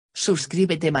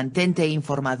Suscríbete, mantente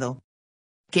informado.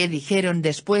 ¿Qué dijeron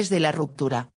después de la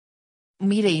ruptura?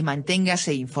 Mire y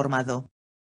manténgase informado.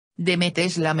 Demet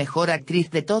es la mejor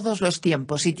actriz de todos los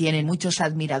tiempos y tiene muchos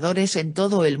admiradores en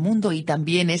todo el mundo, y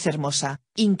también es hermosa,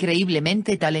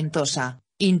 increíblemente talentosa,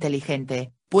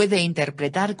 inteligente, puede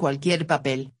interpretar cualquier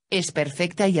papel, es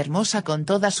perfecta y hermosa con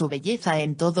toda su belleza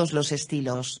en todos los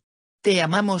estilos. Te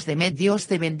amamos, Demet, Dios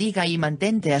te bendiga y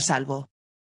mantente a salvo.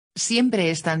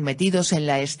 Siempre están metidos en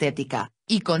la estética,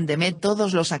 y con Demet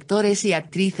todos los actores y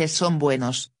actrices son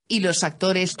buenos, y los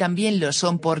actores también lo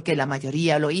son porque la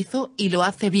mayoría lo hizo y lo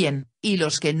hace bien, y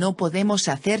los que no podemos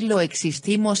hacerlo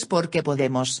existimos porque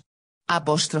podemos.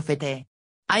 Apóstrofe T.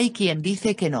 Hay quien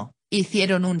dice que no,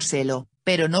 hicieron un celo,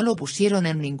 pero no lo pusieron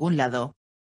en ningún lado.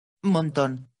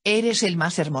 Montón, eres el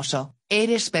más hermoso,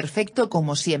 eres perfecto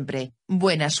como siempre,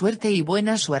 buena suerte y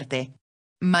buena suerte.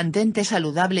 Mantente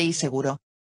saludable y seguro.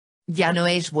 Ya no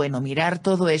es bueno mirar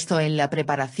todo esto en la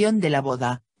preparación de la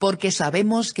boda, porque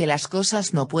sabemos que las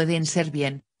cosas no pueden ser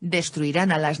bien,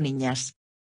 destruirán a las niñas.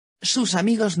 Sus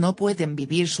amigos no pueden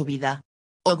vivir su vida.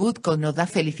 Ogutko no da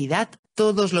felicidad,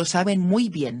 todos lo saben muy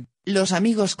bien, los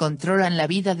amigos controlan la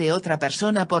vida de otra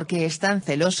persona porque están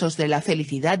celosos de la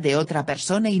felicidad de otra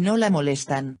persona y no la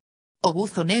molestan.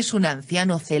 Oguzon es un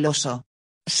anciano celoso.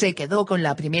 Se quedó con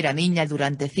la primera niña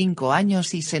durante 5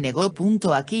 años y se negó.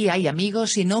 Aquí hay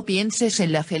amigos y no pienses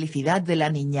en la felicidad de la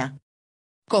niña.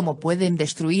 ¿Cómo pueden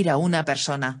destruir a una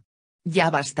persona? Ya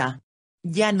basta.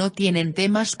 Ya no tienen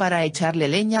temas para echarle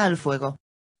leña al fuego.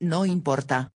 No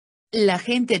importa. La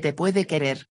gente te puede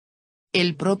querer.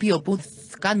 El propio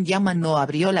Kan Yaman no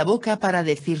abrió la boca para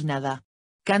decir nada.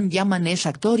 Kan Yaman es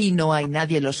actor y no hay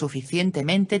nadie lo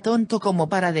suficientemente tonto como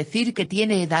para decir que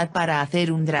tiene edad para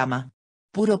hacer un drama.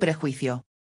 Puro prejuicio.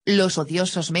 Los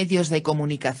odiosos medios de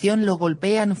comunicación lo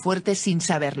golpean fuerte sin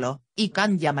saberlo, y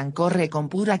Kan Yaman corre con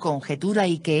pura conjetura.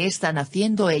 ¿Y qué están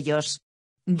haciendo ellos?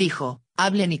 Dijo,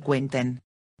 hablen y cuenten.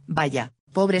 Vaya,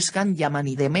 pobres Kan Yaman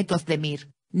y Demet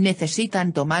Özdemir,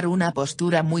 necesitan tomar una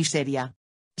postura muy seria.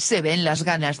 Se ven las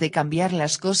ganas de cambiar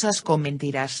las cosas con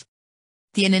mentiras.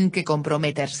 Tienen que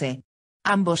comprometerse.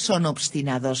 Ambos son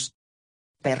obstinados.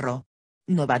 Perro.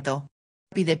 Novato.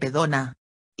 Pide pedona.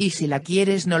 Y si la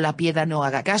quieres no la pieda, no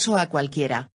haga caso a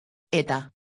cualquiera.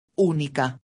 Eta.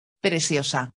 Única.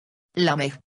 Preciosa.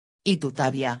 Lamej. Y tu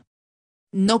Tavia.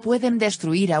 No pueden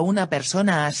destruir a una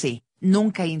persona así,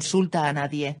 nunca insulta a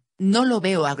nadie, no lo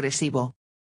veo agresivo.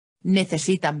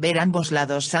 Necesitan ver ambos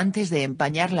lados antes de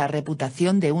empañar la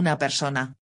reputación de una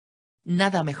persona.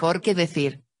 Nada mejor que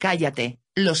decir, cállate,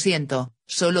 lo siento,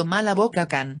 solo mala boca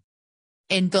Kan.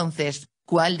 Entonces,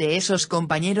 ¿cuál de esos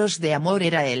compañeros de amor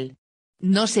era él?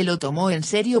 No se lo tomó en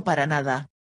serio para nada.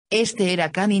 Este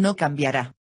era Kan y no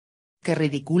cambiará. Qué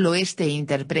ridículo este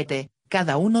intérprete,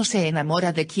 cada uno se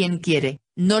enamora de quien quiere,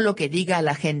 no lo que diga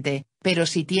la gente, pero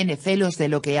si tiene celos de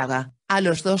lo que haga, a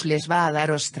los dos les va a dar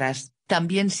ostras,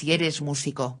 también si eres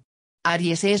músico.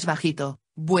 Aries es bajito,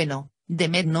 bueno,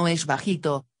 Demet no es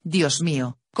bajito, Dios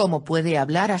mío, ¿cómo puede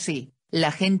hablar así?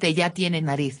 La gente ya tiene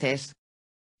narices.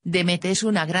 Demet es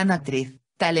una gran actriz,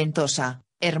 talentosa,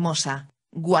 hermosa,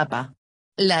 guapa.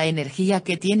 La energía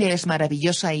que tiene es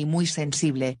maravillosa y muy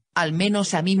sensible, al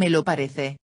menos a mí me lo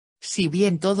parece. Si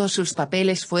bien todos sus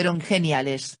papeles fueron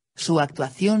geniales, su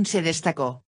actuación se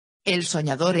destacó. El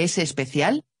soñador es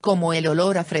especial, como el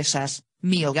olor a fresas,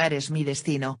 mi hogar es mi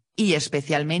destino, y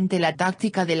especialmente la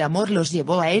táctica del amor los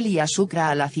llevó a él y a Sukra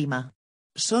a la cima.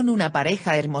 Son una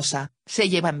pareja hermosa, se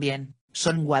llevan bien,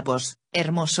 son guapos,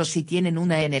 hermosos y tienen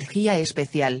una energía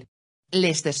especial.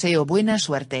 Les deseo buena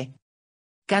suerte.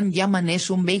 Kan Yaman es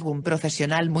un beygún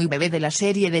profesional muy bebé de la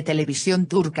serie de televisión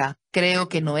turca, creo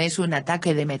que no es un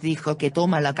ataque. Demet dijo que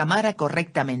toma la cámara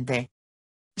correctamente.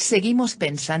 Seguimos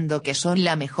pensando que son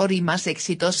la mejor y más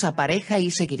exitosa pareja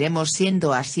y seguiremos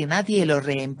siendo así, nadie lo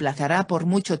reemplazará por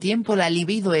mucho tiempo. La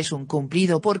libido es un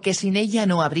cumplido porque sin ella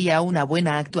no habría una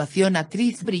buena actuación,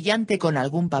 actriz brillante con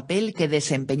algún papel que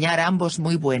desempeñar, ambos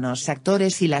muy buenos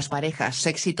actores y las parejas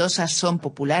exitosas son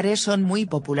muy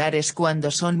populares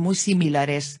cuando son muy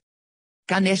similares.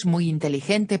 Kan es muy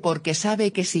inteligente porque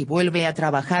sabe que si vuelve a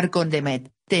trabajar con Demet,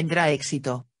 tendrá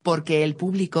éxito. Porque el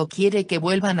público quiere que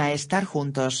vuelvan a estar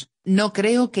juntos, no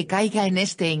creo que caiga en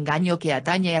este engaño que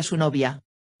atañe a su novia.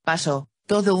 Pasó,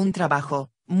 todo un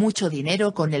trabajo, mucho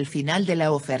dinero con el final de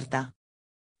la oferta.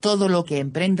 Todo lo que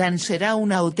emprendan será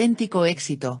un auténtico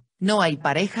éxito, no hay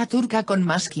pareja turca con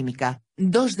más química,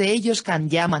 dos de ellos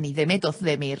Kan Yaman y Demet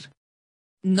Özdemir.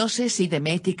 No sé si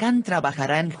Demet y Can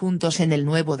trabajarán juntos en el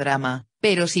nuevo drama,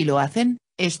 pero si lo hacen,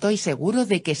 estoy seguro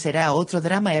de que será otro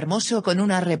drama hermoso con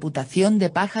una reputación de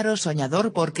pájaro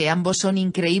soñador porque ambos son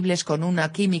increíbles con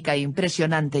una química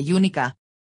impresionante y única.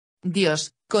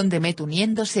 Dios, con Demet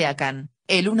uniéndose a Can,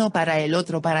 el uno para el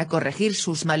otro para corregir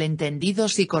sus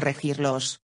malentendidos y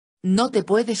corregirlos. No te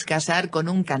puedes casar con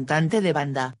un cantante de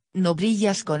banda, no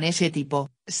brillas con ese tipo,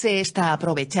 se está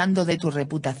aprovechando de tu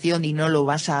reputación y no lo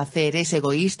vas a hacer, es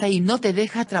egoísta y no te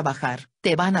deja trabajar,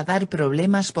 te van a dar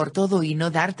problemas por todo y no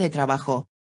darte trabajo.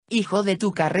 Hijo de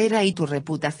tu carrera y tu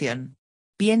reputación.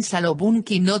 Piénsalo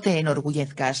Bunky, no te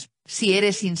enorgullezcas, si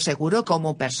eres inseguro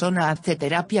como persona hazte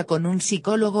terapia con un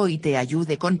psicólogo y te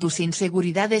ayude con tus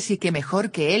inseguridades y que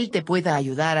mejor que él te pueda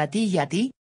ayudar a ti y a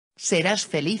ti. Serás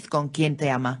feliz con quien te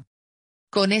ama.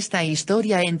 Con esta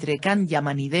historia entre Can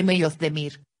Yaman y Deme y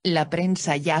Özdemir, la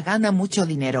prensa ya gana mucho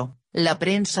dinero. La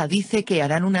prensa dice que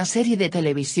harán una serie de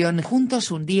televisión juntos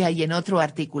un día y en otro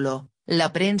artículo,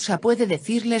 la prensa puede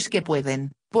decirles que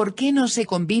pueden, ¿por qué no se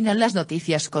combinan las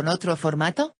noticias con otro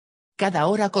formato? Cada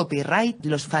hora copyright.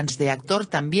 Los fans de actor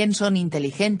también son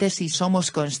inteligentes y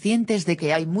somos conscientes de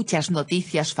que hay muchas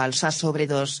noticias falsas sobre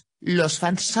dos, los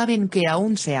fans saben que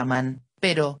aún se aman,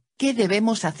 pero, ¿qué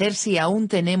debemos hacer si aún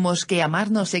tenemos que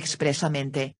amarnos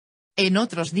expresamente? En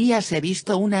otros días he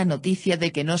visto una noticia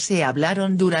de que no se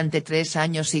hablaron durante 3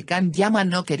 años y Can Yaman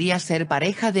no quería ser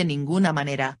pareja de ninguna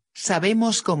manera,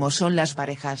 sabemos cómo son las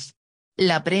parejas.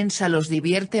 La prensa los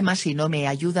divierte más y no me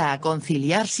ayuda a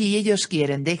conciliar. Si ellos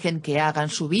quieren dejen que hagan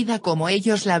su vida como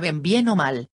ellos la ven, bien o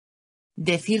mal.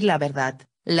 Decir la verdad,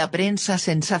 la prensa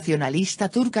sensacionalista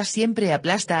turca siempre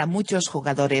aplasta a muchos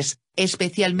jugadores,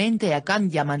 especialmente a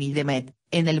Can Yaman y Demet.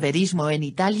 En el verismo en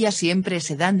Italia siempre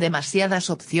se dan demasiadas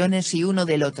opciones y uno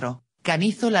del otro. Can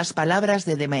hizo las palabras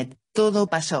de Demet, todo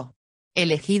pasó.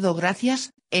 Elegido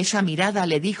gracias, esa mirada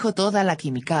le dijo toda la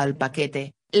química al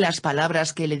paquete. Las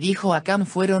palabras que le dijo a Can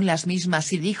fueron las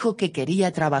mismas y dijo que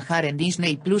quería trabajar en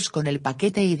Disney Plus con el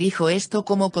paquete y dijo esto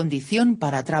como condición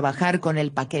para trabajar con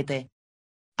el paquete.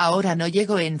 Ahora no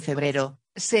llegó en febrero,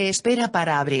 se espera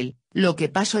para abril, lo que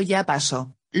pasó ya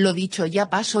pasó, lo dicho ya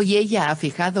pasó y ella ha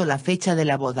fijado la fecha de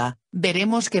la boda,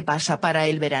 veremos qué pasa para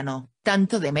el verano,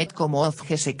 tanto Demet como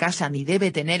Özge se casan y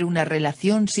debe tener una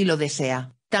relación si lo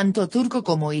desea, tanto turco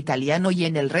como italiano y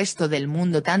en el resto del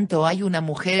mundo tanto hay una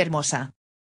mujer hermosa.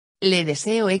 Le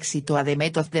deseo éxito a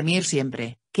Demet Özdemir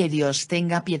siempre, que Dios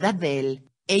tenga piedad de él,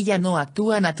 ella no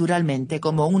actúa naturalmente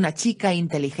como una chica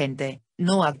inteligente,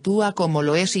 no actúa como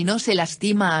lo es y no se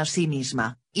lastima a sí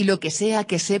misma, y lo que sea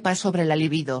que sepa sobre la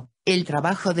libido, el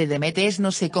trabajo de Demet es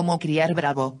no sé cómo criar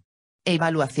bravo.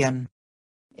 Evaluación.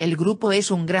 El grupo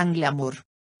es un gran glamour.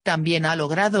 También ha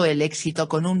logrado el éxito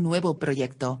con un nuevo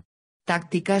proyecto.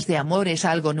 Tácticas de amor es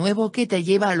algo nuevo que te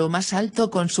lleva a lo más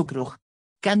alto con su crew.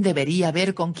 Can debería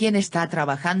ver con quién está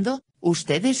trabajando,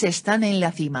 ustedes están en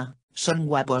la cima, son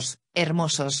guapos,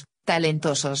 hermosos,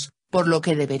 talentosos, por lo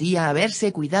que debería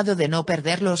haberse cuidado de no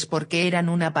perderlos porque eran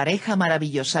una pareja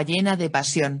maravillosa llena de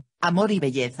pasión, amor y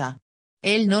belleza.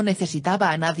 Él no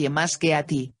necesitaba a nadie más que a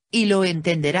ti, y lo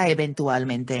entenderá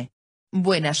eventualmente.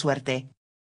 Buena suerte.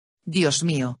 Dios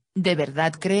mío, ¿de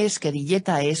verdad crees que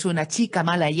Dilleta es una chica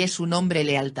mala y es un hombre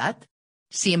lealtad?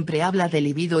 Siempre habla de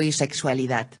libido y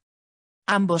sexualidad.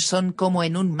 Ambos son como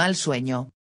en un mal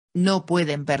sueño. No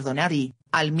pueden perdonar y,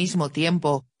 al mismo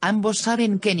tiempo, ambos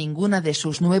saben que ninguna de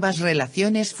sus nuevas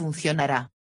relaciones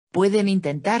funcionará. Pueden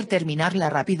intentar terminarla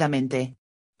rápidamente.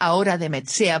 Ahora Demet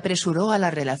se apresuró a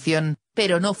la relación,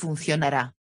 pero no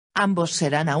funcionará. Ambos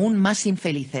serán aún más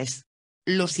infelices.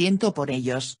 Lo siento por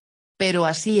ellos. Pero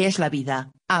así es la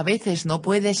vida, a veces no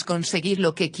puedes conseguir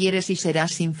lo que quieres y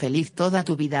serás infeliz toda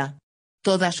tu vida.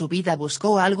 Toda su vida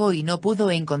buscó algo y no pudo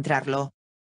encontrarlo.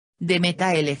 Demet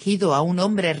ha elegido a un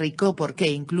hombre rico porque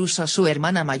incluso su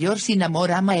hermana mayor sin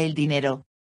amor ama el dinero.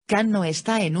 Can no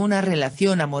está en una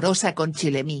relación amorosa con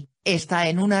Chilemi, está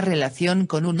en una relación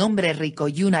con un hombre rico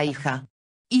y una hija.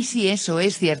 Y si eso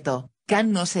es cierto,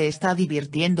 Can no se está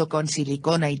divirtiendo con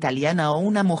silicona italiana o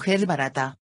una mujer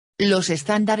barata. Los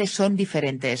estándares son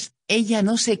diferentes, ella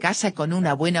no se casa con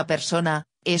una buena persona,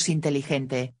 es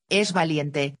inteligente, es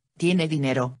valiente, tiene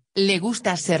dinero, le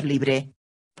gusta ser libre.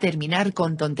 Terminar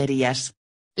con tonterías.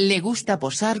 Le gusta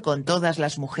posar con todas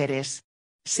las mujeres.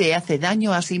 Se hace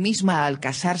daño a sí misma al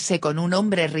casarse con un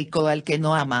hombre rico al que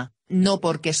no ama, no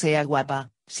porque sea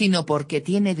guapa, sino porque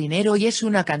tiene dinero y es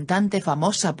una cantante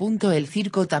famosa. El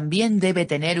circo también debe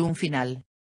tener un final.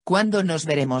 ¿Cuándo nos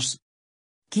veremos?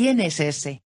 ¿Quién es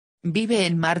ese? ¿Vive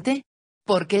en Marte?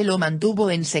 ¿Por qué lo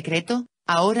mantuvo en secreto?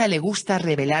 Ahora le gusta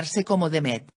revelarse como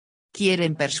Demet.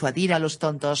 Quieren persuadir a los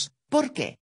tontos, ¿por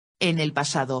qué? En el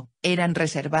pasado, eran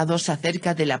reservados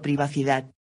acerca de la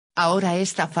privacidad. Ahora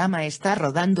esta fama está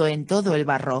rodando en todo el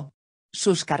barro.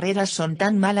 Sus carreras son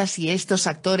tan malas y estos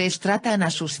actores tratan a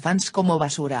sus fans como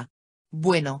basura.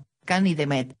 Bueno, Can y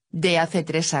Demet, de hace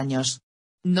 3 años.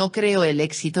 No creo el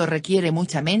éxito requiere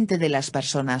mucha mente de las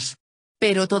personas.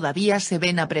 Pero todavía se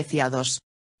ven apreciados.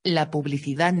 La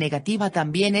publicidad negativa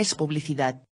también es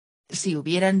publicidad. Si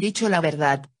hubieran dicho la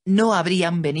verdad, no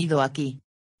habrían venido aquí.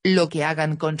 Lo que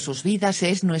hagan con sus vidas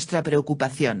es nuestra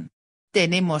preocupación.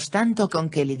 Tenemos tanto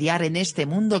con que lidiar en este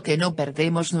mundo que no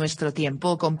perdemos nuestro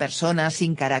tiempo con personas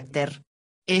sin carácter.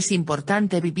 Es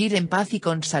importante vivir en paz y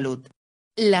con salud.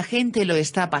 La gente lo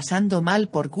está pasando mal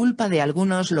por culpa de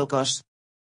algunos locos.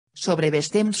 Sobre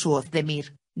Bestem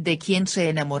Suozdemir, de quien se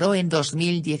enamoró en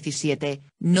 2017,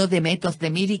 no Demet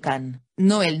Özdemir y Can,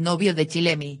 no el novio de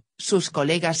Chilemi, sus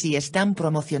colegas y están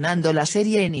promocionando la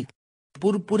serie en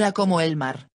Púrpura como el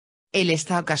mar. Él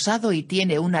está casado y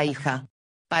tiene una hija.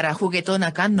 Para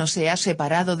juguetona Can no se ha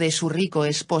separado de su rico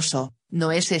esposo,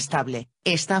 no es estable,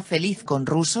 está feliz con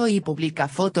Russo y publica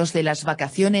fotos de las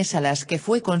vacaciones a las que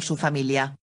fue con su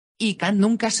familia. Y Can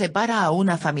nunca separa a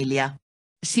una familia.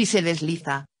 Si se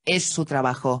desliza, es su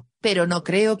trabajo, pero no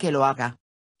creo que lo haga.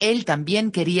 Él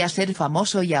también quería ser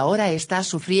famoso y ahora está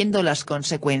sufriendo las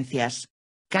consecuencias.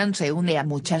 Can se une a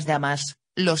muchas damas.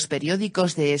 Los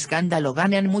periódicos de escándalo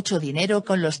ganan mucho dinero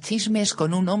con los chismes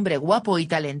con un hombre guapo y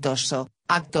talentoso,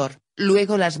 actor,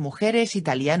 luego las mujeres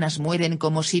italianas mueren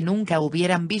como si nunca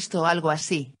hubieran visto algo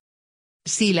así.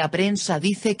 Si la prensa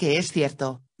dice que es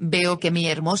cierto, veo que mi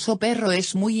hermoso perro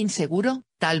es muy inseguro,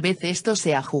 tal vez esto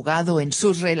se ha jugado en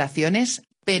sus relaciones,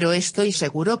 pero estoy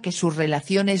seguro que sus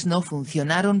relaciones no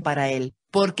funcionaron para él,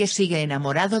 porque sigue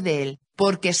enamorado de él,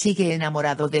 porque sigue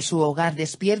enamorado de su hogar.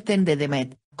 Despierten de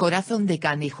Demet. Corazón de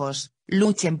Can, hijos,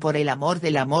 luchen por el amor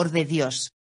del amor de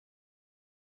Dios.